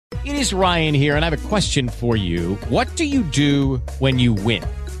It is Ryan here, and I have a question for you. What do you do when you win?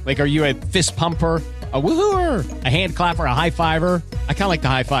 Like, are you a fist pumper, a woohooer, a hand clapper, a high fiver? I kind of like the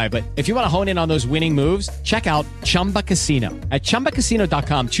high five, but if you want to hone in on those winning moves, check out Chumba Casino. At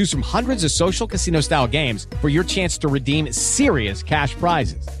ChumbaCasino.com, choose from hundreds of social casino-style games for your chance to redeem serious cash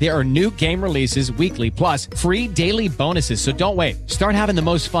prizes. There are new game releases weekly, plus free daily bonuses, so don't wait. Start having the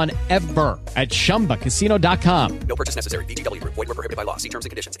most fun ever at ChumbaCasino.com. No purchase necessary. VGW Group. Void where prohibited by law. See terms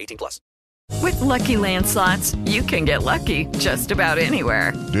and conditions. 18+. With Lucky Land Slots, you can get lucky just about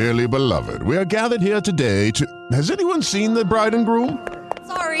anywhere. Dearly beloved, we are gathered here today to... Has anyone seen the bride and groom?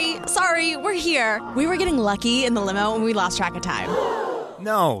 Sorry, we're here. We were getting lucky in the limo and we lost track of time.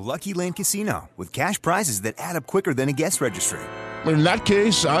 No, Lucky Land Casino, with cash prizes that add up quicker than a guest registry. In that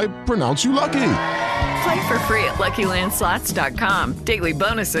case, I pronounce you lucky. Play for free at LuckyLandSlots.com. Daily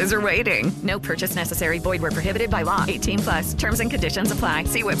bonuses are waiting. No purchase necessary. Void where prohibited by law. 18+. Terms and conditions apply.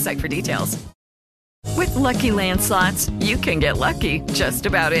 See website for details. With Lucky Land Slots, you can get lucky just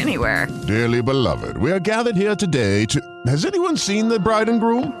about anywhere. Dearly beloved, we are gathered here today to... Has anyone seen the bride and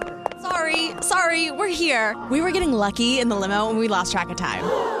groom? Sorry, we're here. We were getting lucky in the limo and we lost track of time.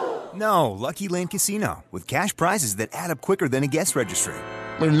 No, Lucky Land Casino, with cash prizes that add up quicker than a guest registry.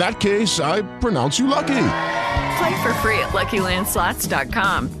 In that case, I pronounce you lucky. Play for free at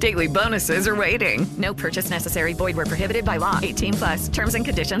LuckyLandSlots.com. Daily bonuses are waiting. No purchase necessary. Void where prohibited by law. 18+. Terms and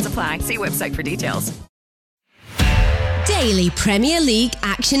conditions apply. See website for details. Daily Premier League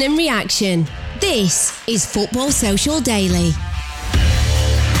action and reaction. This is Football Social Daily.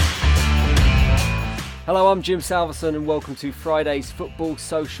 Hello, I'm Jim Salverson and welcome to Friday's Football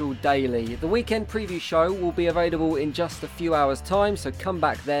Social Daily. The weekend preview show will be available in just a few hours' time, so come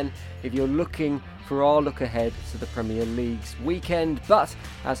back then if you're looking for our look ahead to the Premier League's weekend. But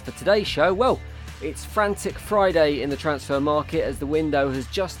as for today's show, well, it's frantic Friday in the transfer market as the window has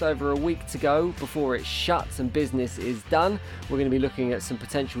just over a week to go before it shuts and business is done. We're going to be looking at some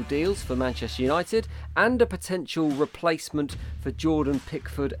potential deals for Manchester United and a potential replacement for Jordan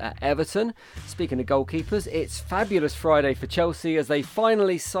Pickford at Everton. Speaking of goalkeepers, it's fabulous Friday for Chelsea as they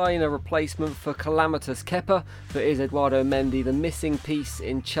finally sign a replacement for Calamitous Kepa, but is Eduardo Mendy the missing piece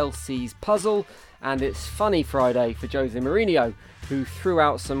in Chelsea's puzzle? And it's funny Friday for Jose Mourinho, who threw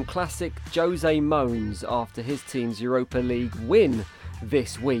out some classic Jose moans after his team's Europa League win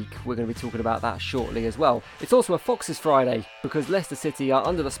this week. We're going to be talking about that shortly as well. It's also a Foxes Friday because Leicester City are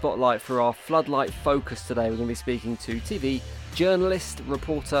under the spotlight for our Floodlight Focus today. We're going to be speaking to TV journalist,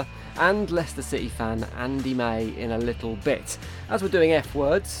 reporter and Leicester City fan Andy May in a little bit. As we're doing F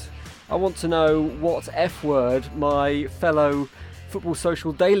words, I want to know what F word my fellow Football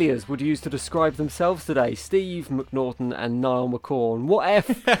Social Dailyers would use to describe themselves today. Steve McNaughton and Niall McCorn. What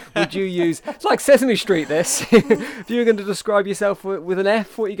F would you use? It's like Sesame Street, this. If you were going to describe yourself with an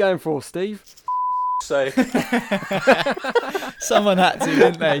F, what are you going for, Steve? So Someone had to,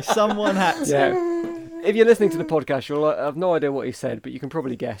 didn't they? Someone had to. Yeah. If you're listening to the podcast, you'll have no idea what he said, but you can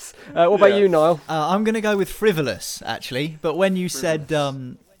probably guess. What about you, Niall? I'm going to go with frivolous, actually. But when you said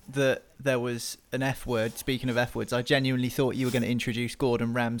that there was an F word, speaking of F words, I genuinely thought you were going to introduce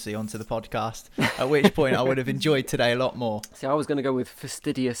Gordon Ramsay onto the podcast, at which point I would have enjoyed today a lot more. See, I was going to go with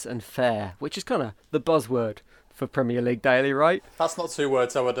fastidious and fair, which is kind of the buzzword for Premier League Daily, right? that's not two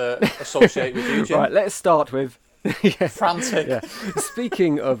words I would associate with you, Jim. Right, let's start with... yeah. Frantic. Yeah.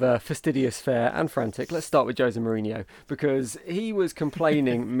 Speaking of fastidious, fair and frantic, let's start with Jose Mourinho, because he was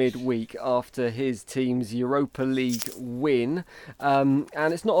complaining midweek after his team's Europa League win. And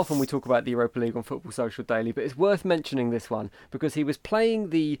it's not often we talk about the Europa League on Football Social Daily, but it's worth mentioning this one because he was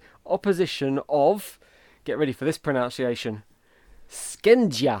playing the opposition of, get ready for this pronunciation,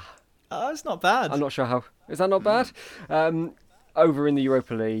 Skendia. That's not bad. I'm not sure how. Is that not bad? Over in the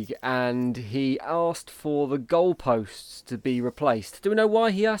Europa League, and he asked for the goalposts to be replaced. Do we know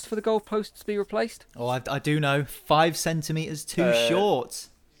why he asked for the goalposts to be replaced? Oh, I do know. 5 centimetres too short.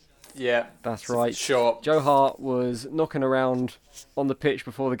 Yeah, that's right. Short. Joe Hart was knocking around on the pitch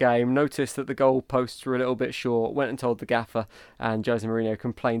before the game, noticed that the goal posts were a little bit short, went and told the gaffer, and Jose Mourinho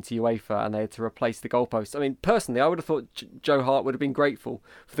complained to UEFA and they had to replace the goalposts. I mean, personally, I would have thought Joe Hart would have been grateful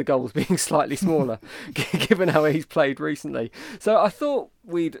for the goals being slightly smaller, given how he's played recently. So I thought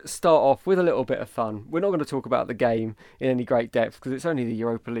we'd start off with a little bit of fun. We're not going to talk about the game in any great depth because it's only the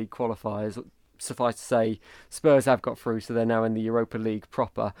Europa League qualifiers. Suffice to say, Spurs have got through, so they're now in the Europa League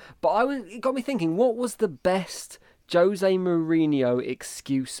proper. But it got me thinking, what was the best Jose Mourinho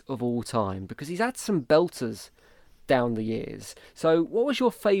excuse of all time? Because he's had some belters down the years. So what was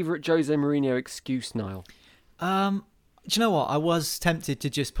your favourite Jose Mourinho excuse, Niall? Do you know what? I was tempted to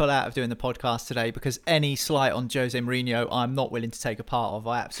just pull out of doing the podcast today because any slight on Jose Mourinho, I'm not willing to take a part of.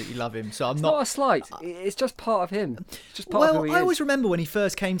 I absolutely love him, so It's not a slight. It's just part of him. It's just part of who he I is. always remember when he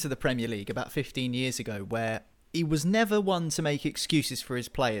first came to the Premier League about 15 years ago, where he was never one to make excuses for his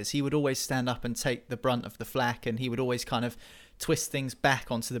players. He would always stand up and take the brunt of the flak, and he would always kind of twist things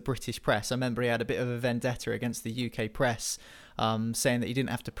back onto the British press. I remember he had a bit of a vendetta against the UK press, saying that he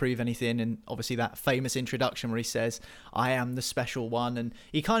didn't have to prove anything, and obviously that famous introduction where he says, "I am the special one," and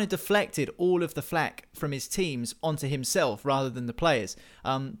he kind of deflected all of the flack from his teams onto himself rather than the players.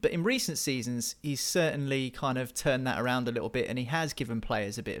 But in recent seasons, he's certainly kind of turned that around a little bit, and he has given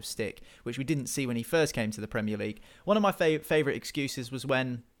players a bit of stick, which we didn't see when he first came to the Premier League. One of my favourite excuses was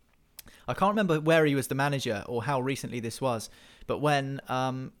when, I can't remember where he was the manager or how recently this was, but when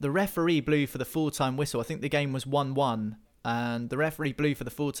the referee blew for the full-time whistle, I think the game was 1-1, and the referee blew for the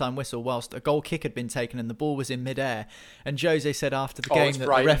full-time whistle whilst a goal kick had been taken and the ball was in mid-air. And Jose said after the game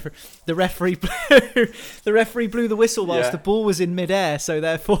that the referee blew the whistle whilst the ball was in mid-air, so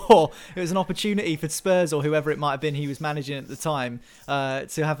therefore it was an opportunity for Spurs or whoever it might have been he was managing at the time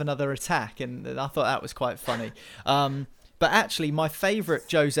to have another attack, and I thought that was quite funny. But actually, my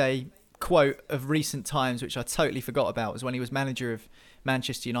favourite Jose quote of recent times, which I totally forgot about, was when he was manager of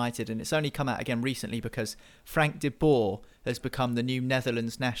Manchester United, and it's only come out again recently because Frank de Boer has become the new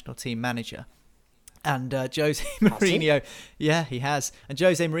Netherlands national team manager. And Jose Mourinho, yeah, he has. And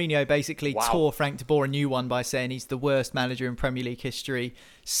Jose Mourinho basically tore Frank de Boer a new one by saying he's the worst manager in Premier League history.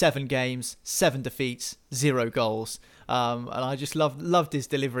 7 games, 7 defeats, 0 goals. And I just loved his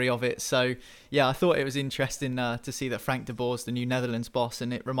delivery of it. So, yeah, I thought it was interesting to see that Frank de Boer's the new Netherlands boss,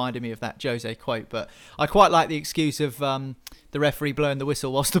 and it reminded me of that Jose quote. But I quite like the excuse of the referee blowing the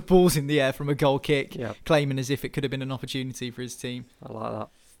whistle whilst the ball's in the air from a goal kick, claiming as if it could have been an opportunity for his team. I like that.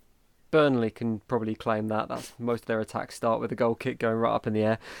 Burnley can probably claim that. That's most of their attacks start with a goal kick going right up in the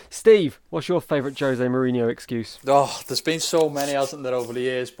air. Steve, what's your favourite Jose Mourinho excuse? Oh, there's been so many, hasn't there, over the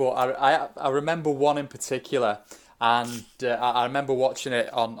years? But I remember one in particular, and I remember watching it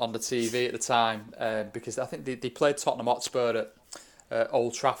on the TV at the time because I think they played Tottenham Hotspur at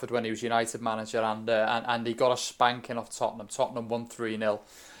Old Trafford when he was United manager, and he got a spanking off Tottenham. Tottenham won 3-0.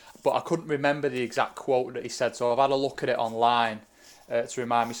 But I couldn't remember the exact quote that he said, so I've had a look at it online to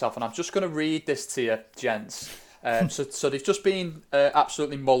remind myself, and I'm just going to read this to you, gents. So they've just been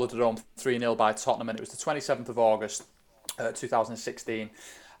absolutely mullered at home 3-0 by Tottenham, and it was the 27th of August 2016.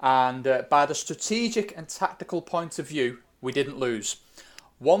 And by the strategic and tactical point of view, we didn't lose.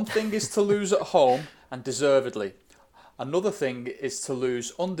 One thing is to lose at home, and deservedly. Another thing is to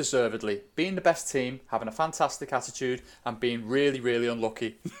lose undeservedly, being the best team, having a fantastic attitude, and being really, really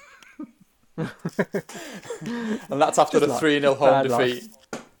unlucky. And that's after the 3-0 home defeat.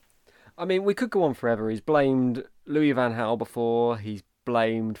 I mean, we could go on forever. He's blamed Louis van Gaal before. He's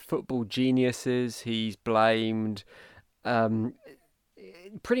blamed football geniuses. He's blamed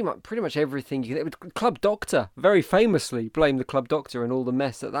pretty much everything. Club doctor, very famously, blamed the club doctor and all the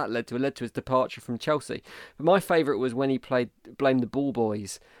mess that led to. It led to his departure from Chelsea. But my favourite was when he blamed the Ball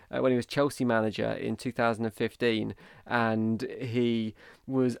Boys when he was Chelsea manager in 2015, and he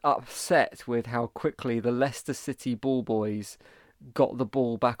was upset with how quickly the Leicester City Ball Boys got the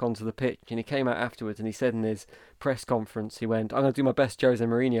ball back onto the pitch. And he came out afterwards and he said in his press conference, he went, "I'm going to do my best Jose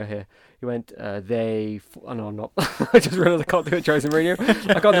Mourinho here." He went, no, I'm not. I just realised I can't do it, Jose Mourinho.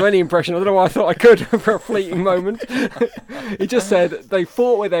 I can't do any impression. I don't know why I thought I could for a fleeting moment. He just said they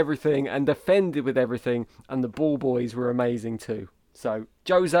fought with everything and defended with everything, and the Ball Boys were amazing too. So,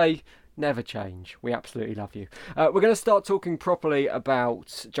 Jose, never change. We absolutely love you. We're going to start talking properly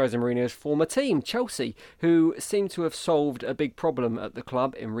about Jose Mourinho's former team, Chelsea, who seem to have solved a big problem at the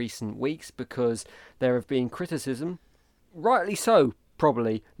club in recent weeks because there have been criticism, rightly so,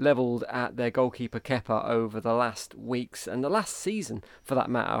 probably, levelled at their goalkeeper Kepa over the last weeks and the last season, for that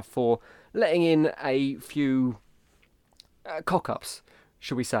matter, for letting in a few cock-ups,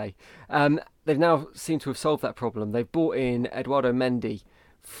 should we say. They've now seemed to have solved that problem. They've brought in Eduardo Mendy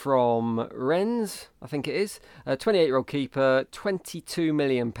from Rennes, I think it is, a 28-year-old keeper, £22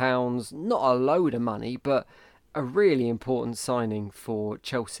 million, not a load of money, but a really important signing for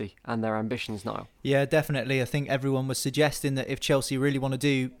Chelsea and their ambitions now. Yeah, definitely. I think everyone was suggesting that if Chelsea really want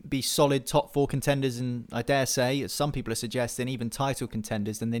to be solid top 4 contenders, and I dare say, as some people are suggesting, even title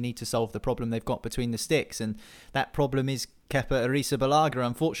contenders, then they need to solve the problem they've got between the sticks. And that problem is Kepa Arrizabalaga.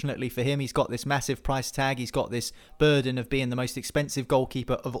 Unfortunately for him, he's got this massive price tag. He's got this burden of being the most expensive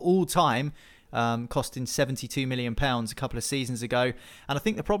goalkeeper of all time. costing £72 million a couple of seasons ago. And I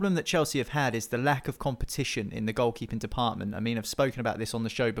think the problem that Chelsea have had is the lack of competition in the goalkeeping department. I mean, I've spoken about this on the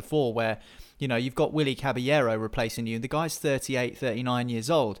show before where, you know, you've got Willy Caballero replacing you. The guy's 38, 39 years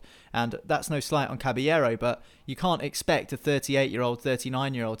old. And that's no slight on Caballero, but you can't expect a 38-year-old,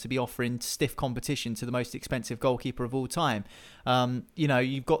 39-year-old to be offering stiff competition to the most expensive goalkeeper of all time. You know,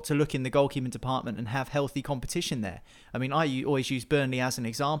 you've got to look in the goalkeeping department and have healthy competition there. I mean, I always use Burnley as an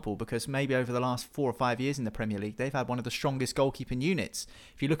example because maybe over the last 4 or 5 years in the Premier League, they've had one of the strongest goalkeeping units.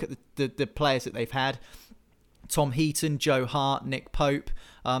 If you look at the players that they've had, Tom Heaton, Joe Hart, Nick Pope.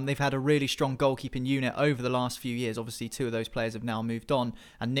 They've had a really strong goalkeeping unit over the last few years. Obviously, 2 of those players have now moved on,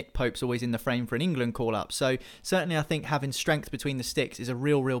 and Nick Pope's always in the frame for an England call-up. So certainly I think having strength between the sticks is a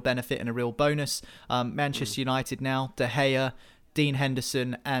real benefit and a real bonus. Manchester United now, De Gea, Dean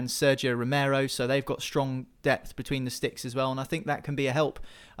Henderson and Sergio Romero, so they've got strong depth between the sticks as well, and I think that can be a help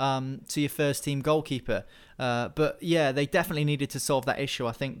to your first team goalkeeper. But yeah, they definitely needed to solve that issue.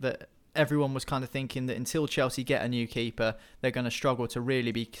 I think that everyone was kind of thinking that until Chelsea get a new keeper, they're going to struggle to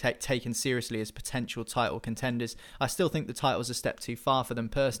really be taken seriously as potential title contenders. I still think the title's a step too far for them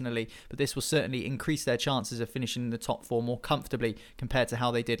personally, but this will certainly increase their chances of finishing in the top 4 more comfortably compared to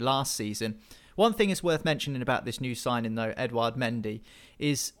how they did last season. One thing is worth mentioning about this new signing though, Edouard Mendy,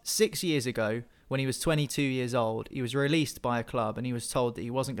 is 6 years ago, when he was 22 years old, he was released by a club and he was told that he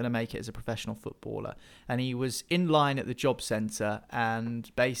wasn't going to make it as a professional footballer. And he was in line at the job centre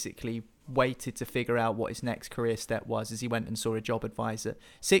and basically waited to figure out what his next career step was as he went and saw a job advisor.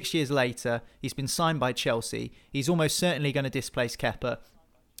 6 years later, he's been signed by Chelsea. He's almost certainly going to displace Kepa.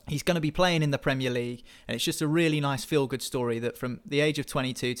 He's going to be playing in the Premier League, and it's just a really nice feel-good story that from the age of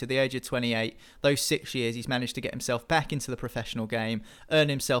 22 to the age of 28, those 6 years, he's managed to get himself back into the professional game, earn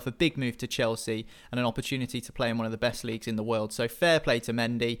himself a big move to Chelsea, and an opportunity to play in one of the best leagues in the world. So fair play to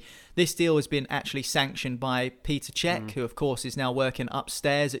Mendy. This deal has been actually sanctioned by Peter Cech, who of course is now working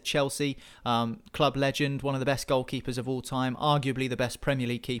upstairs at Chelsea, club legend, one of the best goalkeepers of all time, arguably the best Premier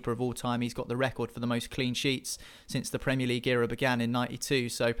League keeper of all time. He's got the record for the most clean sheets since the Premier League era began in '92,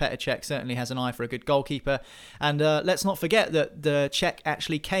 so Petr Cech certainly has an eye for a good goalkeeper. And let's not forget that the Czech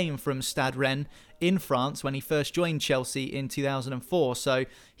actually came from Stade Rennes in France when he first joined Chelsea in 2004. So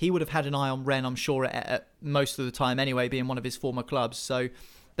he would have had an eye on Rennes, I'm sure, at most of the time anyway, being one of his former clubs. So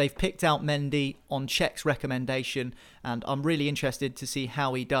they've picked out Mendy on Czech's recommendation, and I'm really interested to see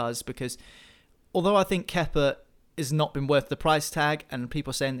how he does, because although I think Kepa has not been worth the price tag, and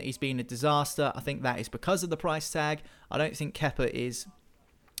people saying that he's been a disaster, I think that is because of the price tag. I don't think Kepa is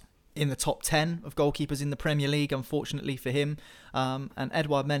in the top 10 of goalkeepers in the Premier League, unfortunately for him. And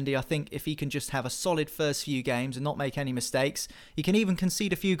Edouard Mendy, I think if he can just have a solid first few games and not make any mistakes, he can even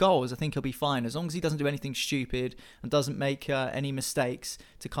concede a few goals. I think he'll be fine, as long as he doesn't do anything stupid and doesn't make any mistakes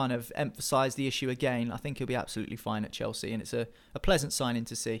to kind of emphasise the issue again. I think he'll be absolutely fine at Chelsea, and it's a pleasant signing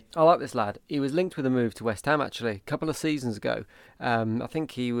to see. I like this lad. He was linked with a move to West Ham actually a couple of seasons ago. I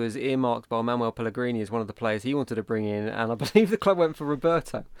think he was earmarked by Manuel Pellegrini as one of the players he wanted to bring in, and I believe the club went for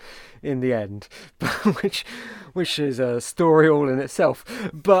Roberto in the end, which is a story all in itself.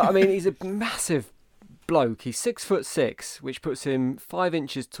 But I mean, he's a massive bloke. He's 6'6", which puts him 5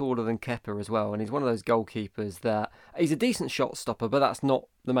 inches taller than Kepa as well. And he's one of those goalkeepers that he's a decent shot stopper, but that's not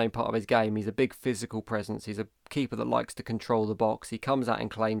the main part of his game. He's a big physical presence. He's a keeper that likes to control the box. He comes out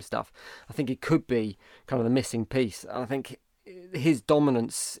and claims stuff. I think he could be kind of the missing piece. I think his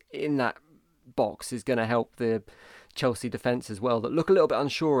dominance in that box is going to help the Chelsea defence as well, that look a little bit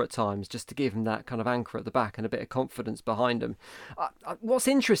unsure at times, just to give him that kind of anchor at the back and a bit of confidence behind him. What's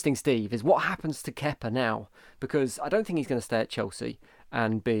interesting, Steve, is what happens to Kepa now, because I don't think he's going to stay at Chelsea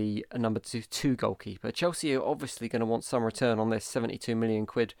and be a number two goalkeeper. Chelsea are obviously going to want some return on this 72 million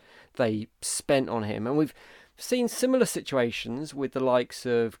quid they spent on him, and we've seen similar situations with the likes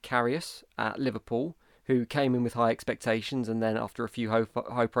of Karius at Liverpool, who came in with high expectations and then after a few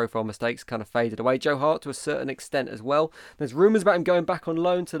high-profile mistakes kind of faded away. Joe Hart to a certain extent as well. There's rumours about him going back on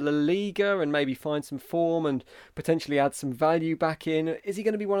loan to La Liga and maybe find some form and potentially add some value back in. Is he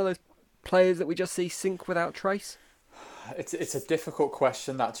going to be one of those players that we just see sink without trace? It's a difficult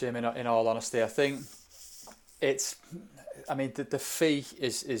question, that, Jim, in all honesty. I think it's... I mean, the fee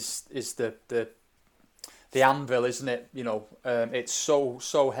is the anvil, isn't it? You know, it's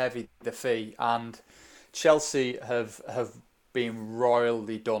so heavy, the fee, and Chelsea have been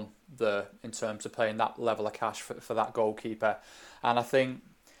royally done there in terms of paying that level of cash for that goalkeeper. And I think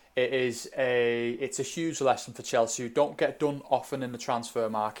it's a huge lesson for Chelsea, who don't get done often in the transfer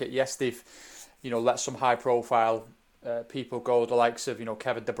market. Yes, they've let some high profile people go, the likes of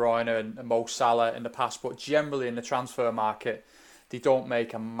Kevin De Bruyne and Mo Salah in the past, but generally in the transfer market they don't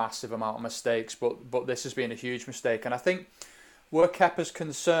make a massive amount of mistakes, but this has been a huge mistake. And I think where Kepa's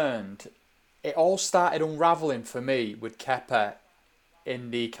concerned, it all started unravelling for me with Kepa in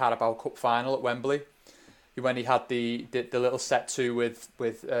the Carabao Cup final at Wembley, when he had the little set to with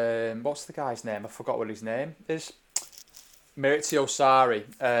what's the guy's name? I forgot what his name is. Maurizio Sarri.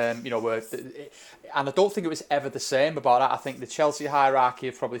 And I don't think it was ever the same about that. I think the Chelsea hierarchy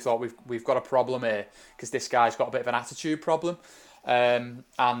have probably thought we've got a problem here because this guy's got a bit of an attitude problem, and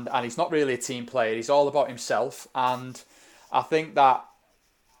he's not really a team player. He's all about himself, and I think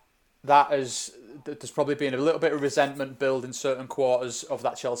there's probably been a little bit of resentment build in certain quarters of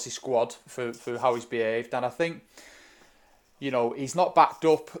that Chelsea squad for how he's behaved. And I think, he's not backed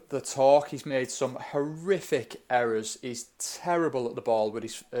up the talk. He's made some horrific errors. He's terrible at the ball with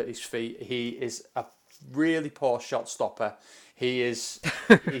his feet. He is a really poor shot stopper. He's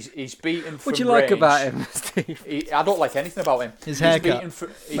beaten from What do you range. like about him, Steve? I don't like anything about him. His haircut.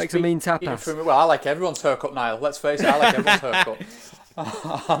 Makes a mean tapas. Well, I like everyone's haircut, Niall. Let's face it, I like everyone's haircut.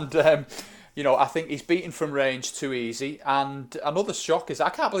 And, I think he's beaten from range too easy. And another shock is I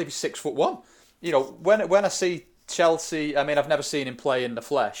can't believe he's 6'1". When I see Chelsea, I mean, I've never seen him play in the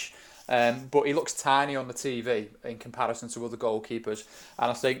flesh, but he looks tiny on the TV in comparison to other goalkeepers. And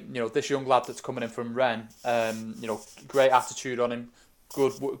I think, this young lad that's coming in from Rennes, great attitude on him,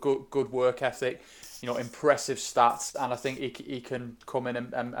 good work ethic, impressive stats, and I think he can come in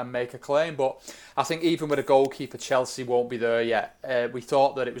and make a claim. But I think even with a goalkeeper, Chelsea won't be there yet. We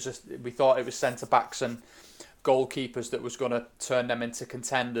thought it was centre backs and goalkeepers that was going to turn them into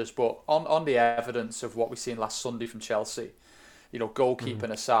contenders. But on the evidence of what we seen last Sunday from Chelsea, goalkeeping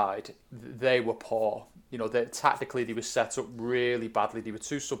aside, they were poor. Tactically they were set up really badly. They were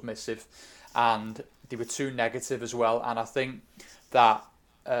too submissive, and they were too negative as well. And I think that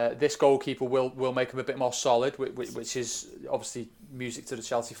this goalkeeper will make him a bit more solid, which is obviously music to the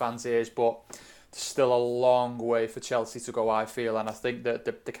Chelsea fans' ears, but there's still a long way for Chelsea to go, I feel. And I think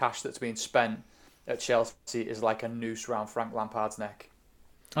that the cash that's being spent at Chelsea is like a noose around Frank Lampard's neck.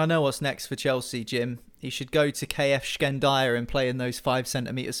 I know what's next for Chelsea, Jim. He should go to KF Schendaya and play in those 5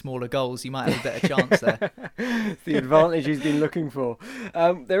 centimetre smaller goals. He might have a better chance there. The advantage he's been looking for.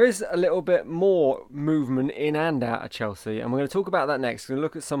 There is a little bit more movement in and out of Chelsea, and we're going to talk about that next. We're going to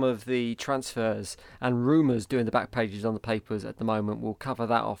look at some of the transfers and rumours doing the back pages on the papers at the moment. We'll cover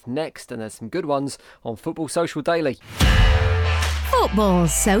that off next, and there's some good ones on Football Social Daily. Football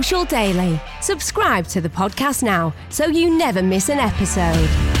Social Daily. Subscribe to the podcast now so you never miss an episode.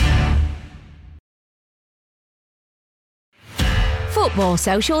 Football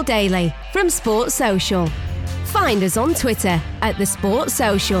Social Daily from Sports Social. Find us on Twitter at The Sports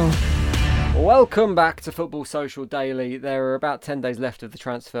Social. Welcome back to Football Social Daily. There are about 10 days left of the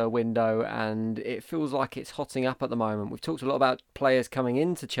transfer window, and it feels like it's hotting up at the moment. We've talked a lot about players coming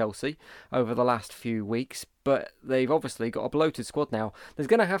into Chelsea over the last few weeks, but they've obviously got a bloated squad now. There's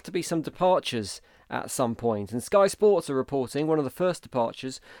going to have to be some departures at some point, and Sky Sports are reporting one of the first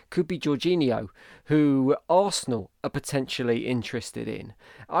departures could be Jorginho, who Arsenal are potentially interested in.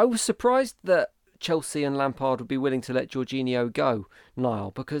 I was surprised that Chelsea and Lampard would be willing to let Jorginho go,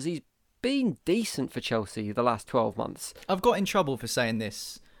 Niall, because he's been decent for Chelsea the last 12 months. I've got in trouble for saying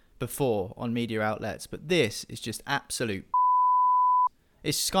this before on media outlets, but this is just absolute.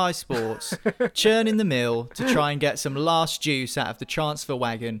 It's Sky Sports churning the mill to try and get some last juice out of the transfer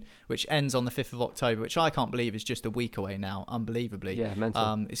wagon, which ends on the 5th of October, which I can't believe is just a week away now, unbelievably. Yeah,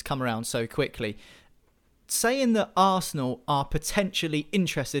 mental. It's come around so quickly. Saying that Arsenal are potentially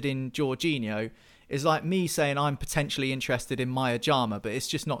interested in Jorginho is like me saying I'm potentially interested in Maya Jama, but it's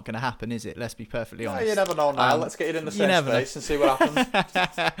just not going to happen, is it? Let's be perfectly honest. You never know, Niall. Let's get it in the same space and see what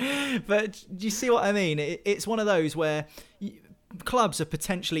happens. But do you see what I mean? It's one of those where clubs are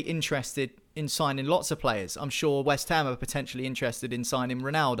potentially interested in signing lots of players. I'm sure West Ham are potentially interested in signing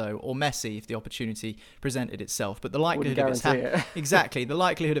Ronaldo or Messi if the opportunity presented itself. But the likelihood of the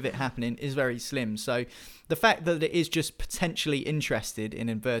likelihood of it happening is very slim. So the fact that it is just potentially interested, in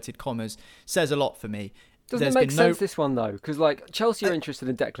inverted commas, says a lot for me. Doesn't it make sense, this one, though? Because Chelsea are interested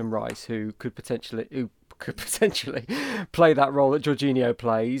in Declan Rice, who could potentially play that role that Jorginho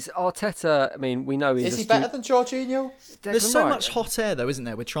plays. Arteta, I mean, we know is he better than Jorginho? There's so much hot air, though, isn't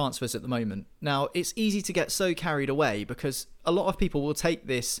there, with transfers at the moment? Now, it's easy to get so carried away because a lot of people will take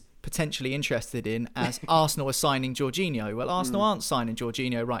this potentially interested in as Arsenal are signing Jorginho. Well, Arsenal aren't signing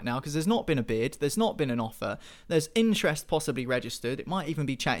Jorginho right now because there's not been a bid, there's not been an offer, there's interest possibly registered. It might even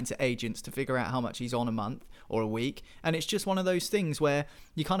be chatting to agents to figure out how much he's on a month or a week, and it's just one of those things where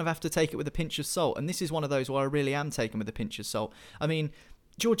you kind of have to take it with a pinch of salt, and this is one of those where I really am taking with a pinch of salt. I mean,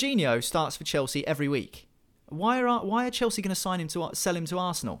 Jorginho starts for Chelsea every week. Why are Chelsea going to sell him to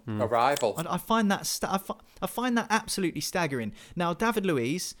Arsenal? A rival. I find that I find that absolutely staggering. Now, David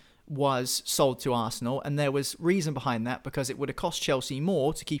Luiz was sold to Arsenal, and there was reason behind that, because it would have cost Chelsea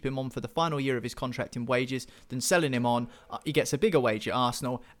more to keep him on for the final year of his contract in wages than selling him on. He gets a bigger wage at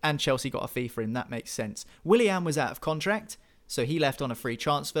Arsenal, and Chelsea got a fee for him. That makes sense. Willian was out of contract, so he left on a free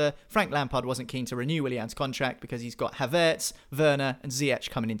transfer. Frank Lampard wasn't keen to renew Willian's contract because he's got Havertz, Werner and Ziyech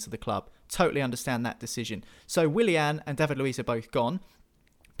coming into the club. Totally understand that decision. So Willian and David Luiz are both gone.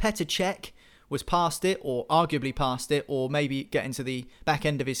 Petr Cech was past it, or arguably past it, or maybe getting to the back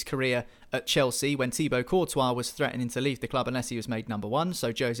end of his career at Chelsea when Thibaut Courtois was threatening to leave the club unless he was made number one.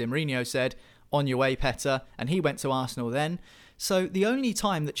 So Jose Mourinho said, on your way, Petr, and he went to Arsenal then. So the only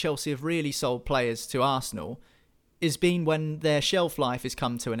time that Chelsea have really sold players to Arsenal is been when their shelf life has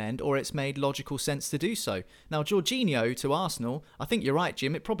come to an end, or it's made logical sense to do so. Now, Jorginho to Arsenal, I think you're right,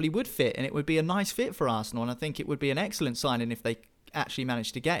 Jim, it probably would fit, and it would be a nice fit for Arsenal, and I think it would be an excellent signing if they actually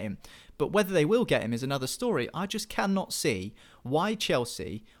managed to get him. But whether they will get him is another story. I just cannot see why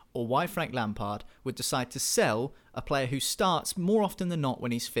Chelsea or why Frank Lampard would decide to sell a player who starts more often than not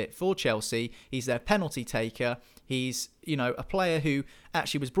when he's fit for Chelsea. He's their penalty taker. He's, a player who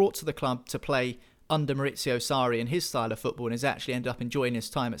actually was brought to the club to play under Maurizio Sarri and his style of football, and has actually ended up enjoying his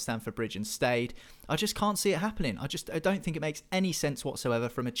time at Stamford Bridge and stayed. I just can't see it happening. I don't think it makes any sense whatsoever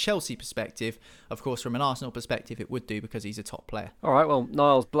from a Chelsea perspective. Of course, from an Arsenal perspective, it would do because he's a top player. All right, well,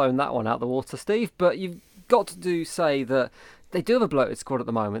 Niall's blown that one out the water, Steve, but you've got to say that they do have a bloated squad at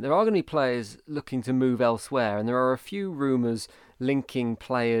the moment. There are going to be players looking to move elsewhere, and there are a few rumours linking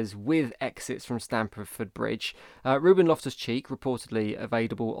players with exits from Stamford Bridge. Ruben Loftus-Cheek reportedly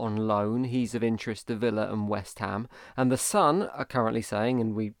available on loan. He's of interest to Villa and West Ham. And The Sun are currently saying,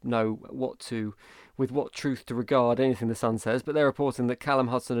 and we know with what truth to regard anything The Sun says, but they're reporting that Callum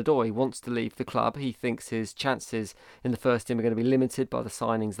Hudson-Odoi wants to leave the club. He thinks his chances in the first team are going to be limited by the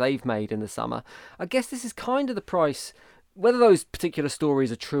signings they've made in the summer. I guess this is kind of the price. Whether those particular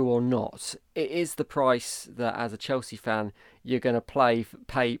stories are true or not, it is the price that, as a Chelsea fan, you're going to pay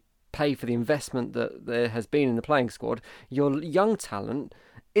for the investment that there has been in the playing squad. Your young talent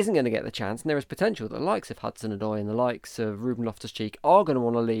isn't going to get the chance, and there is potential that the likes of Hudson-Odoi and the likes of Ruben Loftus-Cheek are going to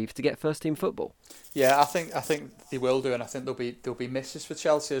want to leave to get first-team football. Yeah, I think they will do, and I think there'll be misses for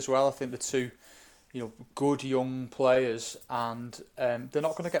Chelsea as well. I think the two, good young players, and they're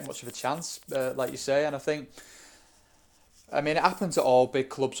not going to get much of a chance, like you say, and I think. It happens at all big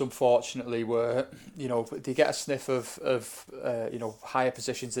clubs, unfortunately, where, they get a sniff of higher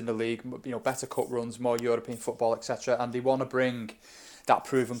positions in the league, better cup runs, more European football, etc., and they want to bring that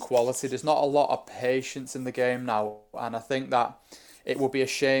proven quality. There's not a lot of patience in the game now, and I think that it would be a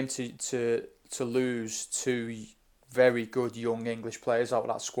shame to lose two very good young English players out of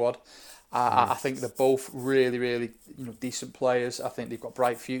that squad. I think they're both really, really, decent players. I think they've got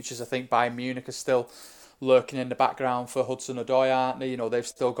bright futures. I think Bayern Munich are still lurking in the background for Hudson-Odoi, aren't they? They've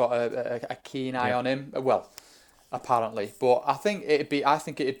still got a keen eye on him. Well, apparently, but I think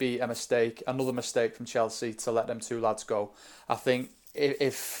it'd be a mistake, another mistake from Chelsea to let them two lads go. I think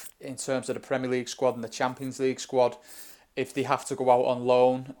if in terms of the Premier League squad and the Champions League squad, if they have to go out on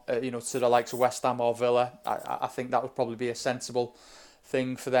loan, to the likes of West Ham or Villa, I think that would probably be a sensible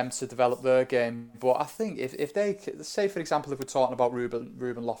thing for them to develop their game. But I think if they say, for example, if we're talking about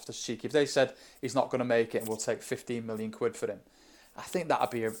Ruben Loftus-Cheek, if they said he's not going to make it and we'll take 15 million quid for him, I think that'd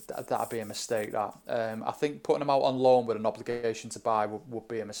be a mistake. I think putting him out on loan with an obligation to buy would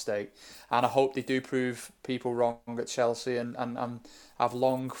be a mistake, and I hope they do prove people wrong at Chelsea and have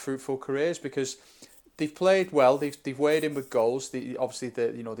long, fruitful careers, because they've played well. They've weighed in with goals. They're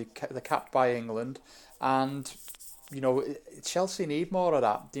capped by England, and Chelsea need more of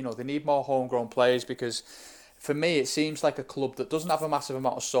that. They need more homegrown players, because for me it seems like a club that doesn't have a massive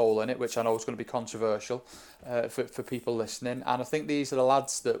amount of soul in it, which I know is going to be controversial for people listening. And I think these are the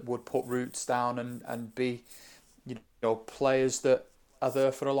lads that would put roots down and be, players that are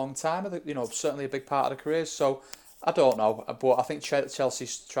there for a long time. Certainly a big part of their careers. So I don't know, but I think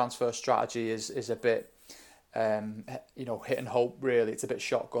Chelsea's transfer strategy is a bit. Hit and hope, really. It's a bit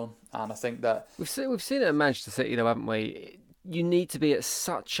shotgun, and I think that we've seen it at Manchester City, haven't we? You need to be at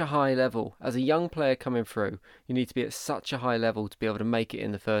such a high level as a young player coming through. You need to be at such a high level to be able to make it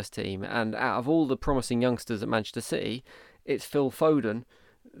in the first team. And out of all the promising youngsters at Manchester City, it's Phil Foden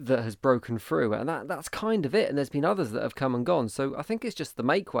that has broken through, and that's kind of it. And there's been others that have come and gone. So I think it's just the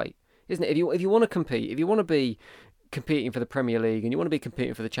make weight, isn't it? If you want to compete, if you want to be competing for the Premier League and you want to be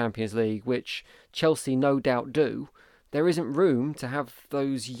competing for the Champions League, which Chelsea no doubt do, there isn't room to have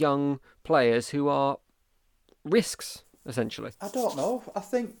those young players who are risks. essentially? I don't know. I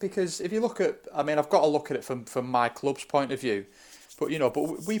think because if you look at, I mean, I've got to look at it from my club's point of view. But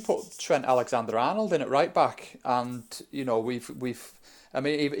but we put Trent Alexander-Arnold in at right back, and we've. I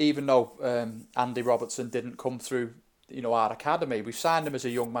mean, even though Andy Robertson didn't come through, our academy, we signed him as a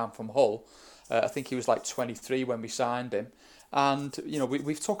young man from Hull. I think he was like 23 when we signed him, and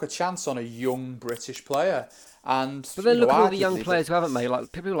we've took a chance on a young British player. And but then look at all the young players who haven't made,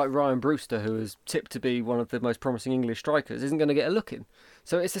 like people like Ryan Brewster, who is tipped to be one of the most promising English strikers, isn't going to get a look in.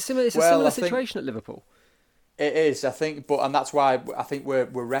 So it's a similar situation at Liverpool. It is, I think, and that's why I think we're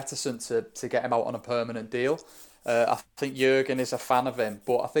reticent to get him out on a permanent deal. I think Jurgen is a fan of him,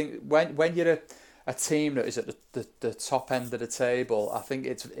 but I think when you're a team that is at the top end of the table, I think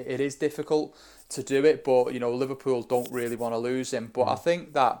it is difficult to do it. But Liverpool don't really want to lose him. But I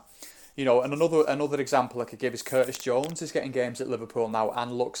think that and another example I could give is Curtis Jones is getting games at Liverpool now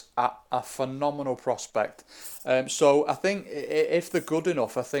and looks at a phenomenal prospect. So I think if they're good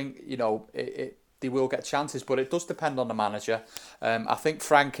enough, I think they will get chances, but it does depend on the manager. I think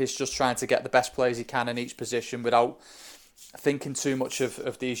Frank is just trying to get the best players he can in each position without thinking too much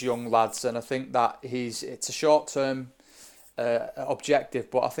of these young lads. And I think that it's a short-term objective,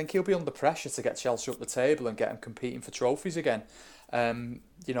 but I think he'll be under pressure to get Chelsea up the table and get them competing for trophies again. And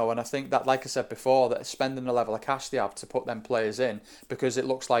I think that, like I said before, that spending the level of cash they have to put them players in, because it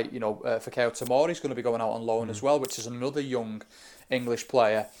looks like, Fikayo Tomori's going to be going out on loan as well, which is another young English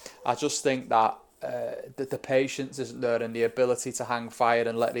player. I just think that the patience isn't there and the ability to hang fire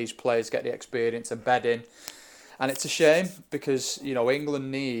and let these players get the experience and bed in. And it's a shame because,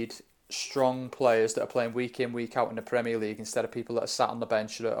 England need strong players that are playing week in, week out in the Premier League instead of people that are sat on the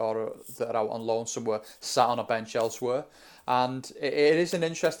bench or that are out on loan somewhere, sat on a bench elsewhere. And it is an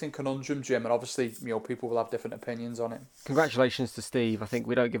interesting conundrum, Jim, and obviously, people will have different opinions on it. Congratulations to Steve. I think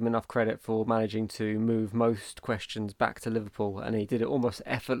we don't give him enough credit for managing to move most questions back to Liverpool, and he did it almost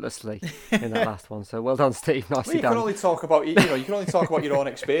effortlessly in that last one. So well done, Steve. Nicely done. You can only talk about you can only talk about your own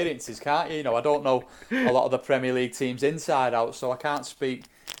experiences, can't you? I don't know a lot of the Premier League teams inside out, so I can't speak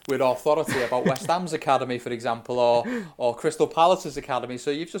with authority about West Ham's academy, for example, or Crystal Palace's academy.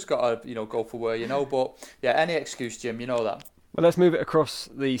 So you've just got to go for where you know. But yeah, any excuse, Jim, you know that. Well, let's move it across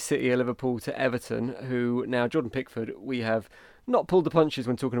the city of Liverpool to Everton, who now Jordan Pickford. We have not pulled the punches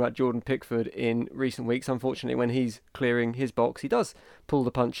when talking about Jordan Pickford in recent weeks. Unfortunately, when he's clearing his box, he does pull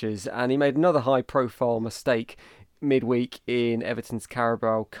the punches, and he made another high-profile mistake midweek in Everton's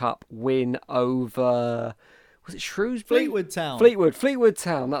Carabao Cup win over. Was it Shrewsbury? Fleetwood Town. Fleetwood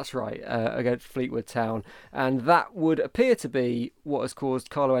Town, that's right, against Fleetwood Town. And that would appear to be what has caused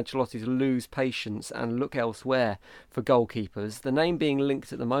Carlo Ancelotti to lose patience and look elsewhere for goalkeepers. The name being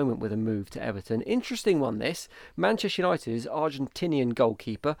linked at the moment with a move to Everton. Interesting one, this. Manchester United's Argentinian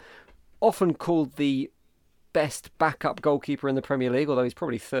goalkeeper, often called the best backup goalkeeper in the Premier League, although he's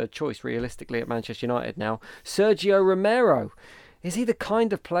probably third choice realistically at Manchester United now. Sergio Romero. Is he the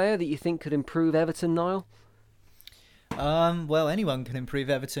kind of player that you think could improve Everton, Niall? Well, anyone can improve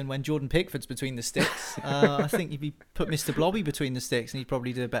Everton when Jordan Pickford's between the sticks. I think if you put Mr. Blobby between the sticks, and he'd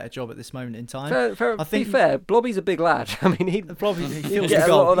probably do a better job at this moment in time. Be fair, Blobby's a big lad. I mean, he feels the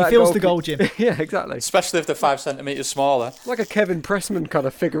goal. He feels the goal, Jim. Yeah, exactly. Especially if they're 5 centimetres smaller. Like a Kevin Pressman kind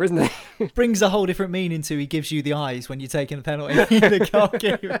of figure, isn't he? Brings a whole different meaning to he gives you the eyes when you're taking a penalty. The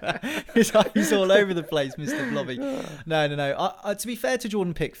goalkeeper. His eyes all over the place, Mr. Blobby. No. To be fair to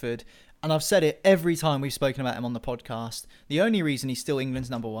Jordan Pickford, and I've said it every time we've spoken about him on the podcast, the only reason he's still England's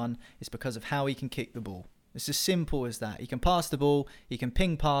number one is because of how he can kick the ball. It's as simple as that. He can pass the ball, he can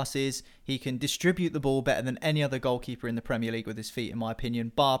ping passes, he can distribute the ball better than any other goalkeeper in the Premier League with his feet, in my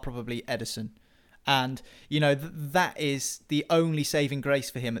opinion, bar probably Ederson. And, that is the only saving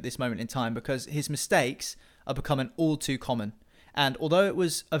grace for him at this moment in time, because his mistakes are becoming all too common. And although it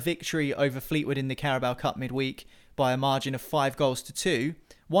was a victory over Fleetwood in the Carabao Cup midweek by a margin of 5-2,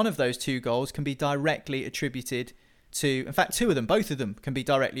 one of those 2 goals can be directly attributed to, in fact, 2 of them, both of them can be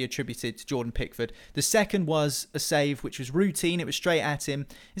directly attributed to Jordan Pickford. The second was a save which was routine, it was straight at him.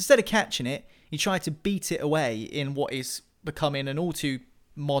 Instead of catching it, he tried to beat it away in what is becoming an all too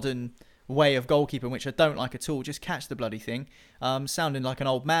modern way of goalkeeping, which I don't like at all. Just catch the bloody thing. Sounding like an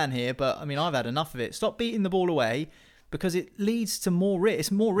old man here, but I mean, I've had enough of it. Stop beating the ball away, because it leads to more risk.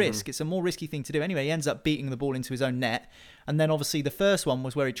 It's more risk. It's a more risky thing to do. Anyway, he ends up beating the ball into his own net. And then obviously the first one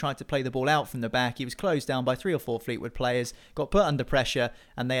was where he tried to play the ball out from the back. He was closed down by 3 or 4 Fleetwood players, got put under pressure,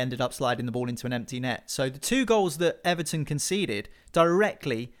 and they ended up sliding the ball into an empty net. So the 2 goals that Everton conceded,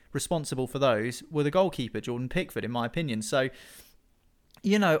 directly responsible for those, were the goalkeeper, Jordan Pickford, in my opinion. So,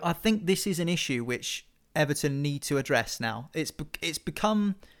 I think this is an issue which Everton need to address now. It's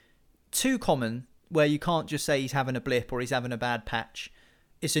become too common where you can't just say he's having a blip or he's having a bad patch.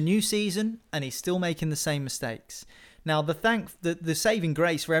 It's a new season and he's still making the same mistakes. Now, the saving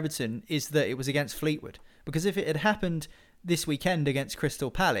grace for Everton is that it was against Fleetwood, because if it had happened this weekend against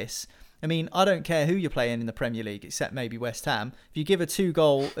Crystal Palace, I mean, I don't care who you're playing in the Premier League, except maybe West Ham. If you give a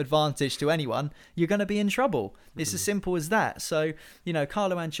 2-goal advantage to anyone, you're going to be in trouble. It's as simple as that. So,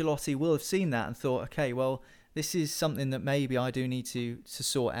 Carlo Ancelotti will have seen that and thought, okay, well, this is something that maybe I do need to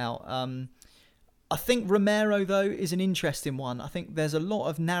sort out. I think Romero, though, is an interesting one. I think there's a lot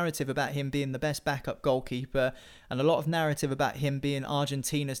of narrative about him being the best backup goalkeeper and a lot of narrative about him being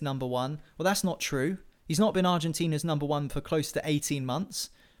Argentina's number one. Well, that's not true. He's not been Argentina's number one for close to 18 months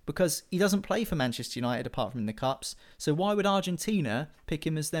because he doesn't play for Manchester United apart from in the Cups. So why would Argentina pick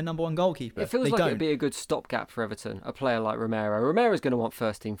him as their number one goalkeeper? It feels like it'd be a good stopgap for Everton, a player like Romero. Romero's going to want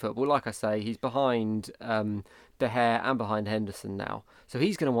first-team football. Like I say, he's behind De Gea and behind Henderson now. So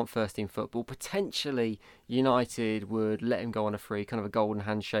he's going to want first-team football. Potentially, United would let him go on a free, kind of a golden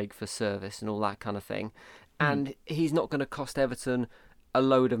handshake for service and all that kind of thing. And he's not going to cost Everton a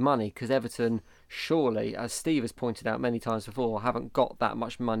load of money because Everton, surely, as Steve has pointed out many times before, haven't got that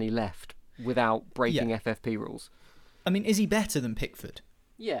much money left without breaking FFP rules. I mean, is he better than Pickford?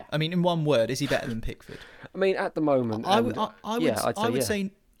 Yeah. I mean, in one word, is he better than Pickford? I mean, at the moment, I would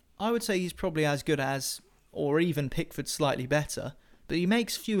say he's probably as good as, or even Pickford slightly better, but he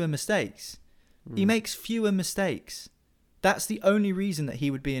makes fewer mistakes. He makes fewer mistakes. That's the only reason that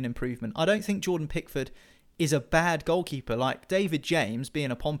he would be an improvement. I don't think Jordan Pickford is a bad goalkeeper. Like David James, being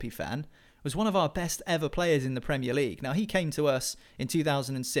a Pompey fan, was one of our best ever players in the Premier League. Now, he came to us in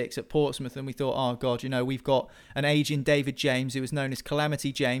 2006 at Portsmouth and we thought, oh God, we've got an aging David James who was known as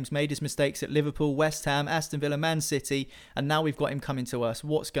Calamity James, made his mistakes at Liverpool, West Ham, Aston Villa, Man City, and now we've got him coming to us.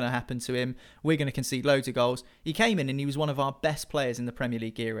 What's going to happen to him? We're going to concede loads of goals. He came in and he was one of our best players in the Premier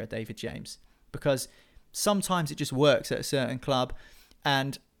League era, David James, because sometimes it just works at a certain club.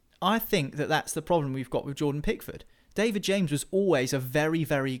 And I think that that's the problem we've got with Jordan Pickford. David James was always a very,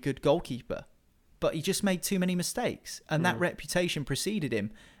 very good goalkeeper, but he just made too many mistakes, and that reputation preceded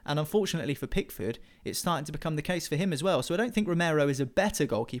him. And unfortunately for Pickford, it's starting to become the case for him as well. So I don't think Romero is a better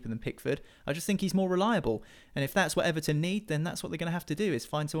goalkeeper than Pickford. I just think he's more reliable. And if that's what Everton need, then that's what they're going to have to do, is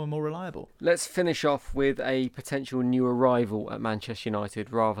find someone more reliable. Let's finish off with a potential new arrival at Manchester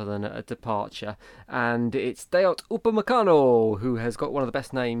United rather than a departure. And it's Dayot Upamecano, who has got one of the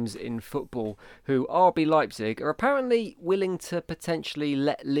best names in football, who RB Leipzig are apparently willing to potentially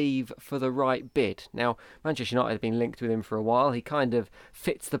let leave for the right bid. Now, Manchester United have been linked with him for a while. He kind of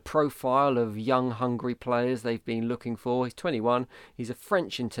fits the profile of young, hungry players they've been looking for. He's 21. He's a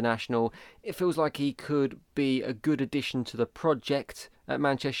French international. It feels like he could be a good addition to the project at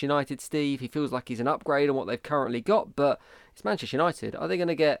Manchester United, Steve. He feels like he's an upgrade on what they've currently got, but it's Manchester United. Are they going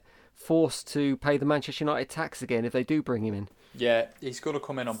to get forced to pay the Manchester United tax again if they do bring him in? Yeah, he's going to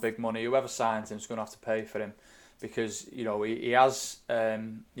come in on big money. Whoever signs him is going to have to pay for him because, he has,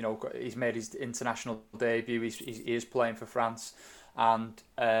 he's made his international debut. He is playing for France. And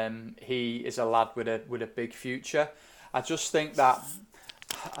he is a lad with a big future. I just don't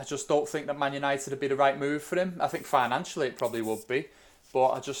think that Man United would be the right move for him. I think financially it probably would be,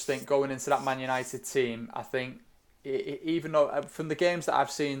 but I just think going into that Man United team, I think even though from the games that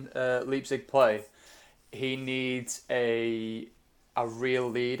I've seen Leipzig play, he needs a real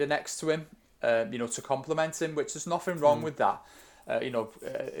leader next to him, to complement him. Which there's nothing wrong with that. I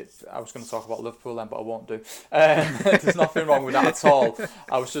was going to talk about Liverpool then, but I won't do. There's nothing wrong with that at all.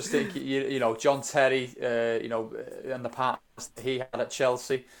 I was just thinking, John Terry, and the partners he had at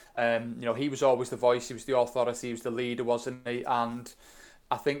Chelsea, he was always the voice, he was the authority, he was the leader, wasn't he? And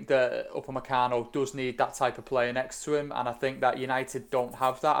I think that Upamecano does need that type of player next to him, and I think that United don't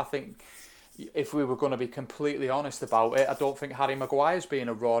have that. I think if we were going to be completely honest about it, I don't think Harry Maguire's been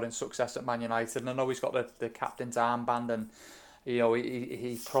a roaring success at Man United, and I know he's got the captain's armband and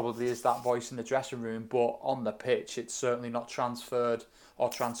he probably is that voice in the dressing room, but on the pitch, it's certainly not transferred or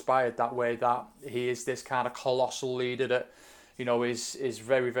transpired that way, that he is this kind of colossal leader that, is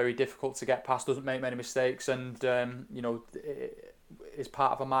very, very difficult to get past, doesn't make many mistakes, and, is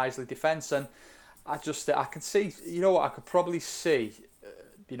part of a miserly defence. And I can see, I could probably see,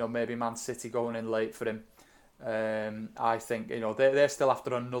 maybe Man City going in late for him. I think they're still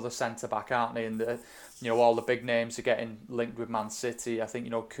after another centre back, aren't they? And all the big names are getting linked with Man City. I think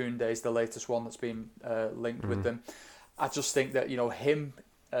Koundé is the latest one that's been linked with them. I just think that him,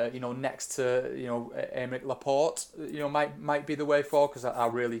 next to Aymeric Laporte, might be the way forward, because I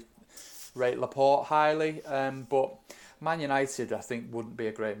really rate Laporte highly. But Man United, I think, wouldn't be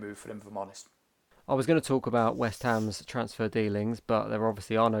a great move for him, if I'm honest. I was going to talk about West Ham's transfer dealings, but there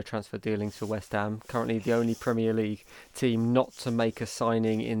obviously are no transfer dealings for West Ham. Currently the only Premier League team not to make a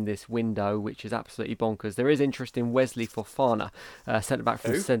signing in this window, which is absolutely bonkers. There is interest in Wesley Fofana, centre-back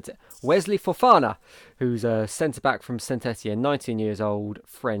from Wesley Fofana, who's a centre-back from Saint-Etienne, 19 years old,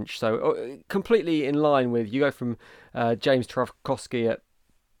 French. So completely in line with, you go from James Tarkowski at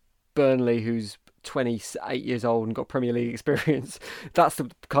Burnley, who's 28 years old and got Premier League experience. That's the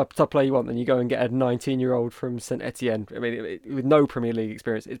type of player you want. Then you go and get a 19-year-old from St Etienne. I mean, with no Premier League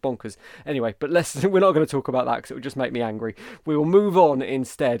experience, it's bonkers. Anyway, but we're not going to talk about that because it would just make me angry. We will move on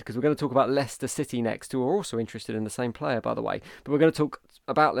instead because we're going to talk about Leicester City next, who are also interested in the same player, by the way. But we're going to talk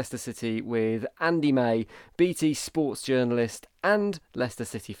about Leicester City with Andy May, BT sports journalist and Leicester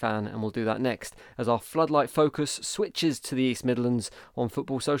City fan, and we'll do that next as our floodlight focus switches to the East Midlands on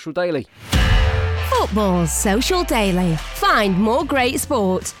Football Social Daily. Football Social Daily. Find more great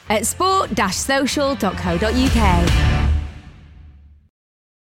sport at sport-social.co.uk.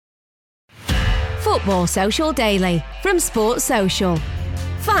 Football Social Daily from Sports Social.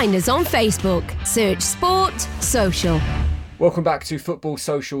 Find us on Facebook. Search Sport Social. Welcome back to Football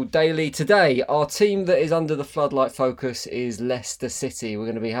Social Daily. Today, our team that is under the floodlight focus is Leicester City. We're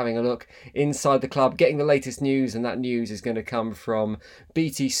going to be having a look inside the club, getting the latest news, and that news is going to come from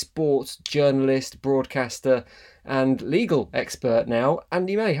BT Sports journalist, broadcaster and legal expert now,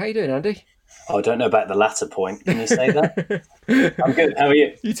 Andy May. How you doing, Andy? Oh, I don't know about the latter point. Can you say that? I'm good. How are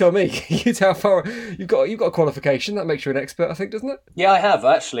you? You tell me. You tell how far you've got a qualification. That makes you an expert, I think, doesn't it? Yeah, I have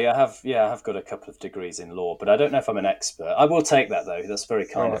actually. I have got a couple of degrees in law, but I don't know if I'm an expert. I will take that though. That's very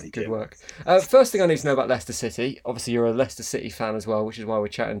kind of you. Good work. First thing I need to know about Leicester City. Obviously, you're a Leicester City fan as well, which is why we're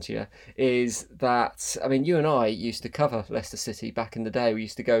chatting to you. Is that you and I used to cover Leicester City back in the day. We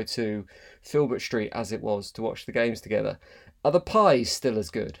used to go to Filbert Street, as it was, to watch the games together. Are the pies still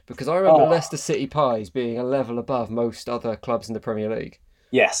as good? Because I remember Leicester City pies being a level above most other clubs in the Premier League.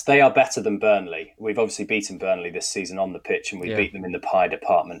 Yes, they are better than Burnley. We've obviously beaten Burnley this season on the pitch, and we beat them in the pie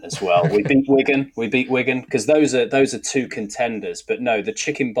department as well. We beat Wigan because those are two contenders. But no, the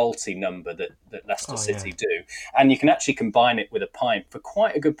chicken balti number that Leicester City do, and you can actually combine it with a pint for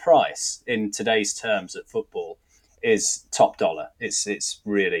quite a good price in today's terms at football, is top dollar. It's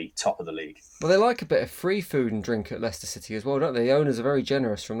really top of the league. Well, they like a bit of free food and drink at Leicester City as well, don't they? The owners are very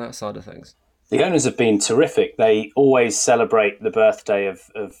generous from that side of things. The owners have been terrific. They always celebrate the birthday of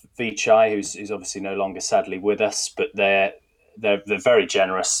Vichai, who's obviously no longer sadly with us, but they're very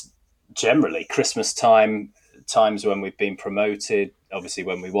generous generally. Christmas times when we've been promoted, obviously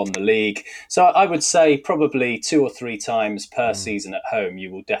when we won the league. So I would say probably 2 or 3 times per season at home, you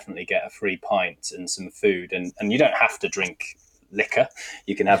will definitely get a free pint and some food. And you don't have to drink liquor.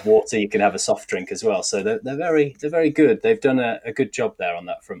 You can have water, you can have a soft drink as well. So they're very good. They've done a good job there on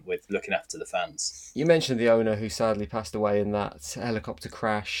that front with looking after the fans. You mentioned the owner who sadly passed away in that helicopter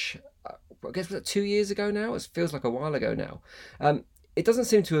crash. I guess was it 2 years ago now? It feels like a while ago now. It doesn't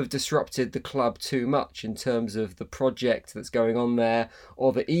seem to have disrupted the club too much in terms of the project that's going on there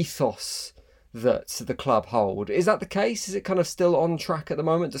or the ethos that the club hold. Is that the case? Is it kind of still on track at the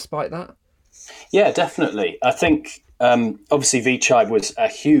moment despite that? Yeah, definitely. I think obviously Vichai was a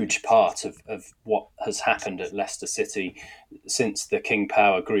huge part of what has happened at Leicester City since the King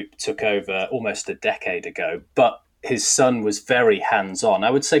Power Group took over almost a decade ago. But his son was very hands-on.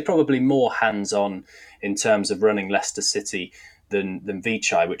 I would say probably more hands-on in terms of running Leicester City than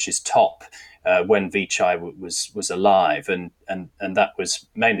Vichai, which is top when Vichai was alive, and that was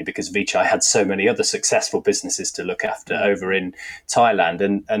mainly because Vichai had so many other successful businesses to look after over in Thailand,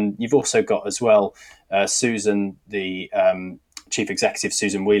 and you've also got as well Susan, the chief executive,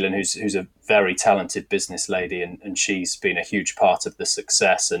 Susan Whelan, who's a very talented business lady, and she's been a huge part of the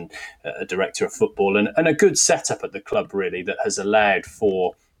success and a director of football and a good setup at the club really that has allowed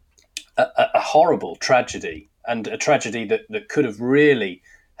for a horrible tragedy. And a tragedy that could have really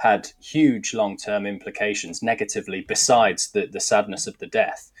had huge long-term implications negatively, besides the sadness of the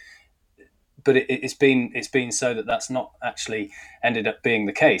death. But it's been so that's not actually ended up being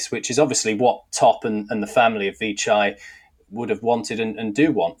the case, which is obviously what Top and the family of Vichai would have wanted and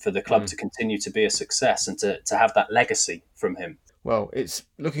do want for the club to continue to be a success and to have that legacy from him. Well, it's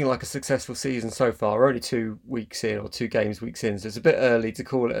looking like a successful season so far. We're only 2 weeks in, or 2 games weeks in, so it's a bit early to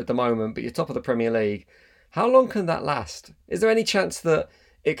call it at the moment, but you're top of the Premier League. How long can that last? Is there any chance that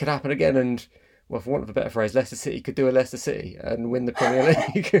it could happen again and, well, for want of a better phrase, Leicester City could do a Leicester City and win the Premier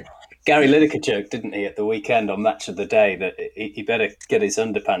League? Gary Lineker joked, didn't he, at the weekend on Match of the Day that he better get his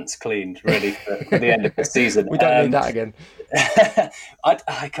underpants cleaned ready for the end of the season. We don't need that again.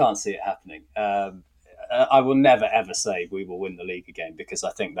 I can't see it happening. I will never, ever say we will win the league again because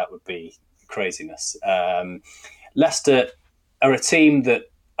I think that would be craziness. Leicester are a team that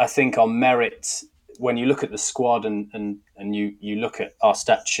I think on merit, when you look at the squad and you look at our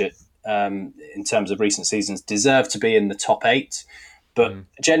stat sheet in terms of recent seasons, deserve to be in the top 8. But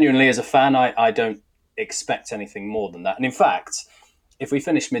genuinely, as a fan, I don't expect anything more than that. And in fact, if we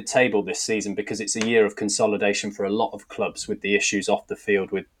finish mid-table this season, because it's a year of consolidation for a lot of clubs with the issues off the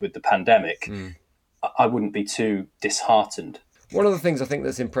field with the pandemic, I wouldn't be too disheartened. One of the things I think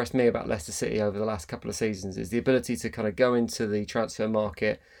that's impressed me about Leicester City over the last couple of seasons is the ability to kind of go into the transfer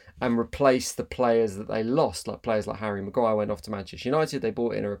market and replace the players that they lost, like players like Harry Maguire went off to Manchester United. They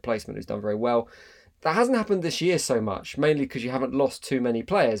brought in a replacement who's done very well. That hasn't happened this year so much, mainly because you haven't lost too many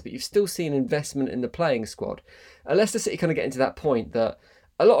players, but you've still seen investment in the playing squad. Leicester City kind of getting to that point that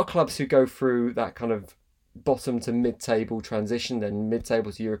a lot of clubs who go through that kind of bottom to mid-table transition, then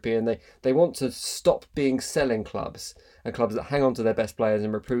mid-table to European, they want to stop being selling clubs and clubs that hang on to their best players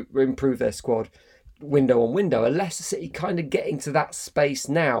and improve their squad window on window. And Leicester City kind of getting to that space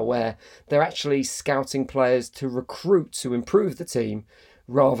now where they're actually scouting players to recruit to improve the team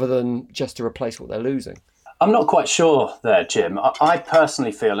rather than just to replace what they're losing. I'm not quite sure there, Jim. I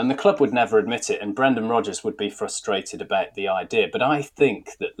personally feel, and the club would never admit it, and Brendan Rodgers would be frustrated about the idea, but I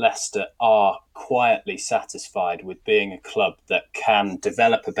think that Leicester are quietly satisfied with being a club that can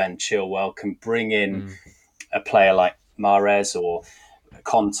develop a Ben Chilwell, can bring in a player like Mahrez or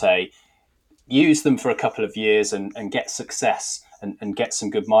Conte, use them for a couple of years and get success and get some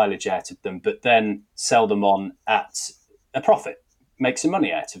good mileage out of them, but then sell them on at a profit, make some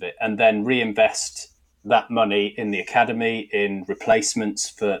money out of it, and then reinvest that money in the academy, in replacements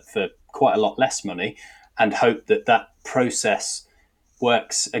for quite a lot less money, and hope that that process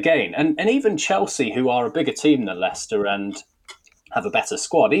works again. And even Chelsea, who are a bigger team than Leicester and have a better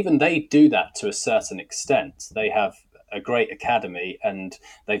squad, even they do that to a certain extent. They have a great academy and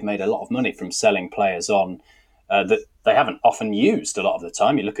they've made a lot of money from selling players on that they haven't often used a lot of the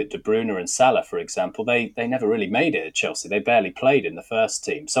time. You look at De Bruyne and Salah, for example, they never really made it at Chelsea. They barely played in the first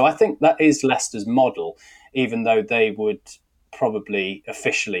team. So I think that is Leicester's model, even though they would probably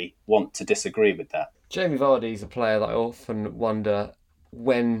officially want to disagree with that. Jamie Vardy is a player that I often wonder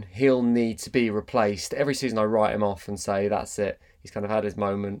when he'll need to be replaced. Every season I write him off and say, that's it. He's kind of had his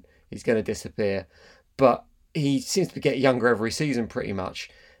moment. He's going to disappear. But he seems to get younger every season pretty much.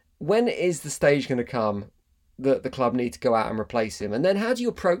 When is the stage going to come that the club need to go out and replace him? And then how do you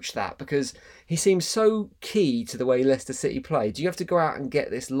approach that? Because he seems so key to the way Leicester City play. Do you have to go out and get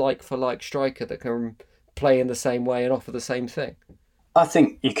this like-for-like striker that can play in the same way and offer the same thing? I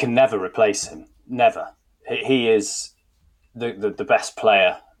think you can never replace him. Never. He is the best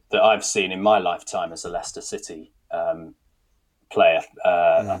player that I've seen in my lifetime as a Leicester City player.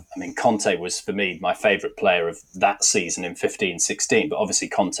 I mean, Conte was, for me, my favourite player of that season in 15-16, but obviously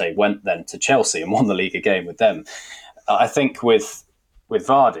Conte went then to Chelsea and won the league again with them. I think with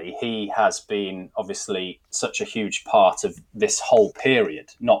Vardy, he has been obviously such a huge part of this whole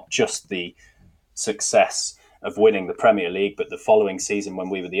period, not just the success of winning the Premier League, but the following season when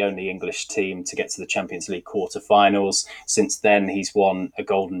we were the only English team to get to the Champions League quarter-finals. Since then, he's won a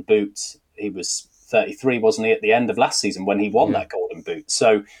Golden Boot. He was 33, wasn't he, at the end of last season when he won that Golden Boot.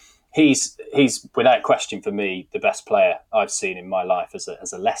 So he's without question for me the best player I've seen in my life as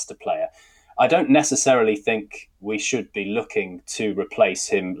a Leicester player. I don't necessarily think we should be looking to replace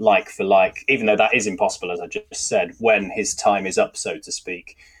him like for like, even though that is impossible, as I just said, when his time is up, so to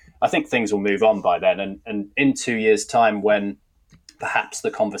speak. I think things will move on by then. And in 2 years' time, when perhaps the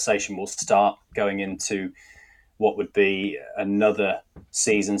conversation will start going into what would be another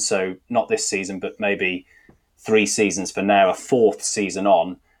season, so not this season, but maybe 3 seasons for now, a 4th season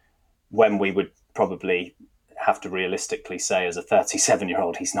on, when we would probably have to realistically say as a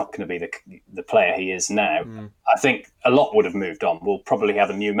 37-year-old, he's not going to be the player he is now. I think a lot would have moved on. We'll probably have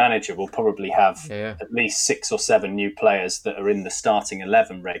a new manager. We'll probably have at least 6 or 7 new players that are in the starting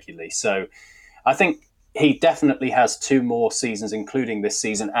 11 regularly. So I think he definitely has 2 more seasons, including this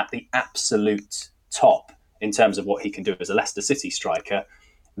season, at the absolute top in terms of what he can do as a Leicester City striker.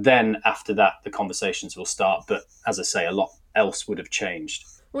 Then after that, the conversations will start. But as I say, a lot else would have changed.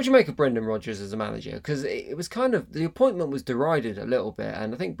 What do you make of Brendan Rodgers as a manager? Because it was kind of, the appointment was derided a little bit,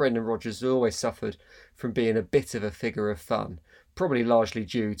 and I think Brendan Rodgers has always suffered from being a bit of a figure of fun, probably largely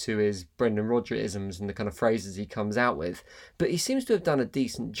due to his Brendan Rodgers-isms and the kind of phrases he comes out with. But he seems to have done a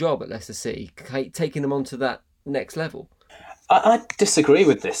decent job at Leicester City, taking them on to that next level. I disagree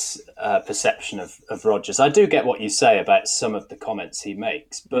with this perception of Rodgers. I do get what you say about some of the comments he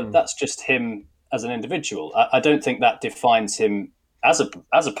makes, but that's just him as an individual. I don't think that defines him as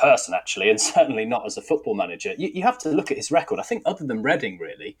a person, actually, and certainly not as a football manager. You have to look at his record. I think other than Reading,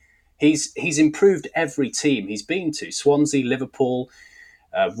 really, He's improved every team he's been to. Swansea, Liverpool,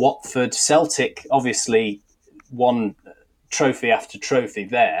 Watford, Celtic, obviously won trophy after trophy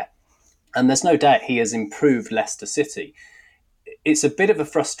there. And there's no doubt he has improved Leicester City. It's a bit of a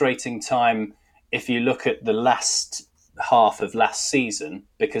frustrating time if you look at the last half of last season,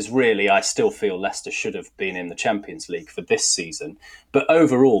 because really I still feel Leicester should have been in the Champions League for this season. But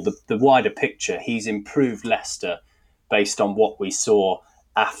overall, the wider picture, he's improved Leicester based on what we saw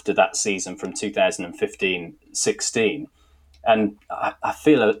after that season from 2015-16. And I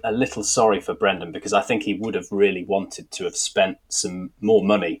feel a little sorry for Brendan, because I think he would have really wanted to have spent some more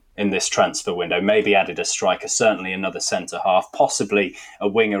money in this transfer window, maybe added a striker, certainly another centre-half, possibly a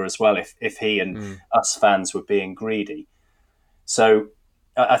winger as well if he and us fans were being greedy. So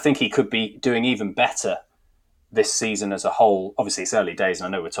I think he could be doing even better this season as a whole. Obviously, it's early days and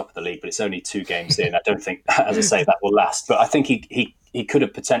I know we're top of the league, but it's only 2 games in. I don't think, as I say, that will last. But I think he could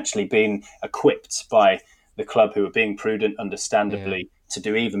have potentially been equipped by the club, who are being prudent, understandably, to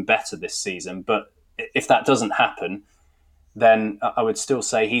do even better this season. But if that doesn't happen, then I would still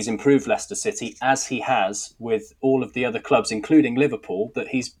say he's improved Leicester City, as he has with all of the other clubs, including Liverpool, that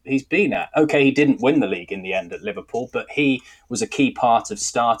he's been at. OK, he didn't win the league in the end at Liverpool, but he was a key part of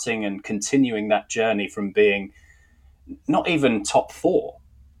starting and continuing that journey from being not even top 4.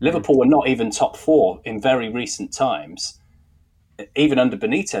 Liverpool were not even top 4 in very recent times. Even under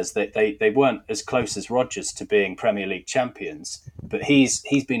Benitez, they weren't as close as Rodgers to being Premier League champions. But he's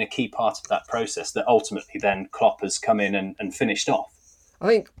been a key part of that process that ultimately then Klopp has come in and finished off. I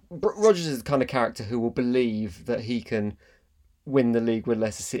think Rodgers is the kind of character who will believe that he can win the league with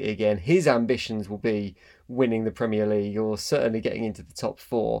Leicester City again. His ambitions will be winning the Premier League or certainly getting into the top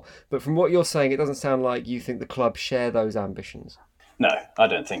 4. But from what you're saying, it doesn't sound like you think the club share those ambitions. No, I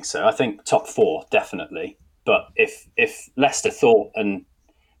don't think so. I think top 4, definitely. But if Leicester thought and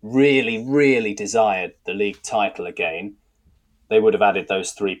really, really desired the league title again, they would have added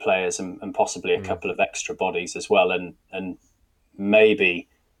those 3 players and possibly a couple of extra bodies as well, and maybe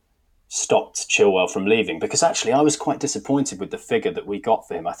stopped Chilwell from leaving. Because actually I was quite disappointed with the figure that we got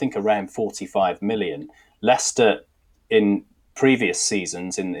for him. I think around 45 million. Leicester in previous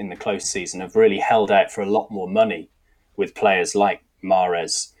seasons, in the close season, have really held out for a lot more money with players like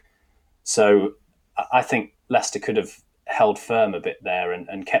Mahrez. So I think Leicester could have held firm a bit there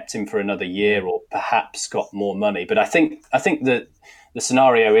and kept him for another year, or perhaps got more money. But I think that the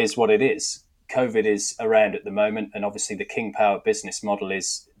scenario is what it is. COVID is around at the moment, and obviously the King Power business model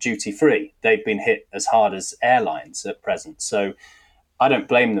is duty-free. They've been hit as hard as airlines at present. So I don't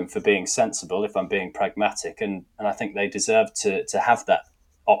blame them for being sensible, if I'm being pragmatic, and I think they deserve to have that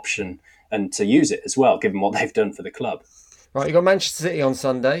option and to use it as well, given what they've done for the club. Right, you've got Manchester City on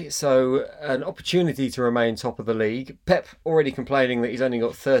Sunday, so an opportunity to remain top of the league. Pep already complaining that he's only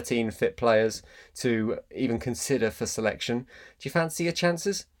got 13 fit players to even consider for selection. Do you fancy your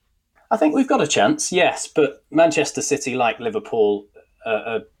chances? I think we've got a chance, yes, but Manchester City, like Liverpool,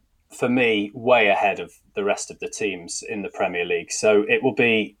 are, for me, way ahead of the rest of the teams in the Premier League. So it will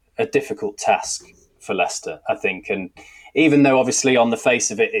be a difficult task for Leicester, I think. And even though, obviously, on the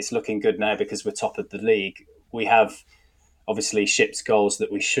face of it, it's looking good now because we're top of the league, we have obviously shipped goals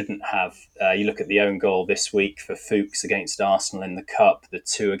that we shouldn't have. You look at the own goal this week for Fuchs against Arsenal in the Cup, the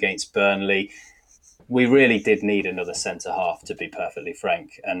 2 against Burnley. We really did need another centre-half, to be perfectly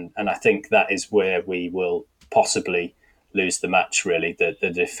frank. And I think that is where we will possibly lose the match, really,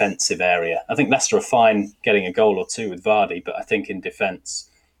 the defensive area. I think Leicester are fine getting a goal or 2 with Vardy, but I think in defence,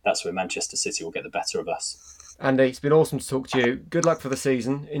 that's where Manchester City will get the better of us. Andy, it's been awesome to talk to you. Good luck for the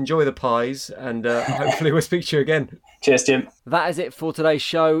season. Enjoy the pies, and hopefully we'll speak to you again. Cheers, Jim. That is it for today's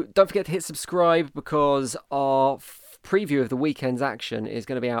show. Don't forget to hit subscribe, because our preview of the weekend's action is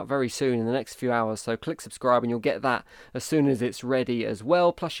going to be out very soon in the next few hours. So click subscribe and you'll get that as soon as it's ready as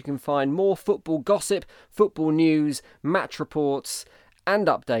well. Plus you can find more football gossip, football news, match reports and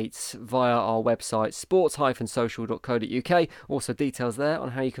updates via our website sports-social.co.uk. Also details there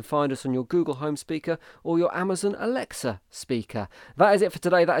on how you can find us on your Google Home speaker or your Amazon Alexa speaker. That is it for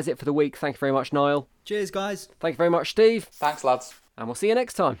today. That is it for the week. Thank you very much, Niall. Cheers, guys. Thank you very much, Steve. Thanks, lads. And we'll see you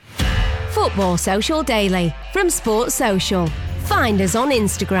next time. Football Social Daily from Sports Social. Find us on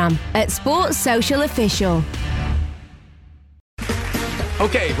Instagram at Sports Social Official.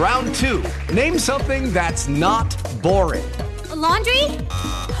 Okay, round 2. Name something that's not boring. A laundry?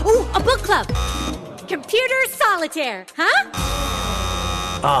 Ooh, a book club. Computer solitaire, huh?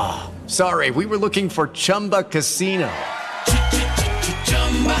 Ah, sorry, we were looking for Chumba Casino.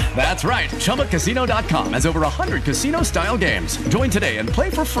 That's right, ChumbaCasino.com has over 100 casino-style games. Join today and play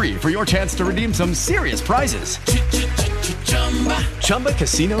for free for your chance to redeem some serious prizes.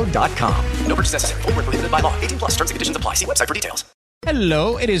 ChumbaCasino.com. No purchase necessary. Void where prohibited by law. 18 plus terms and conditions apply. See website for details.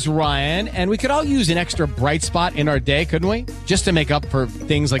 Hello, it is Ryan, and we could all use an extra bright spot in our day, couldn't we? Just to make up for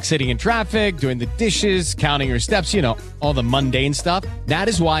things like sitting in traffic, doing the dishes, counting your steps, you know, all the mundane stuff. That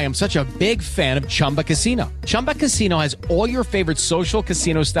is why I'm such a big fan of Chumba Casino. Chumba Casino has all your favorite social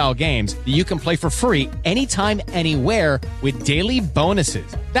casino-style games that you can play for free anytime, anywhere with daily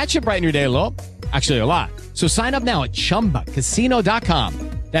bonuses. That should brighten your day a little. Actually, a lot. So sign up now at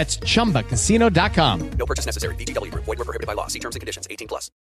ChumbaCasino.com. That's ChumbaCasino.com. No purchase necessary. VGW Group. Void where prohibited by law. See terms and conditions. 18 plus.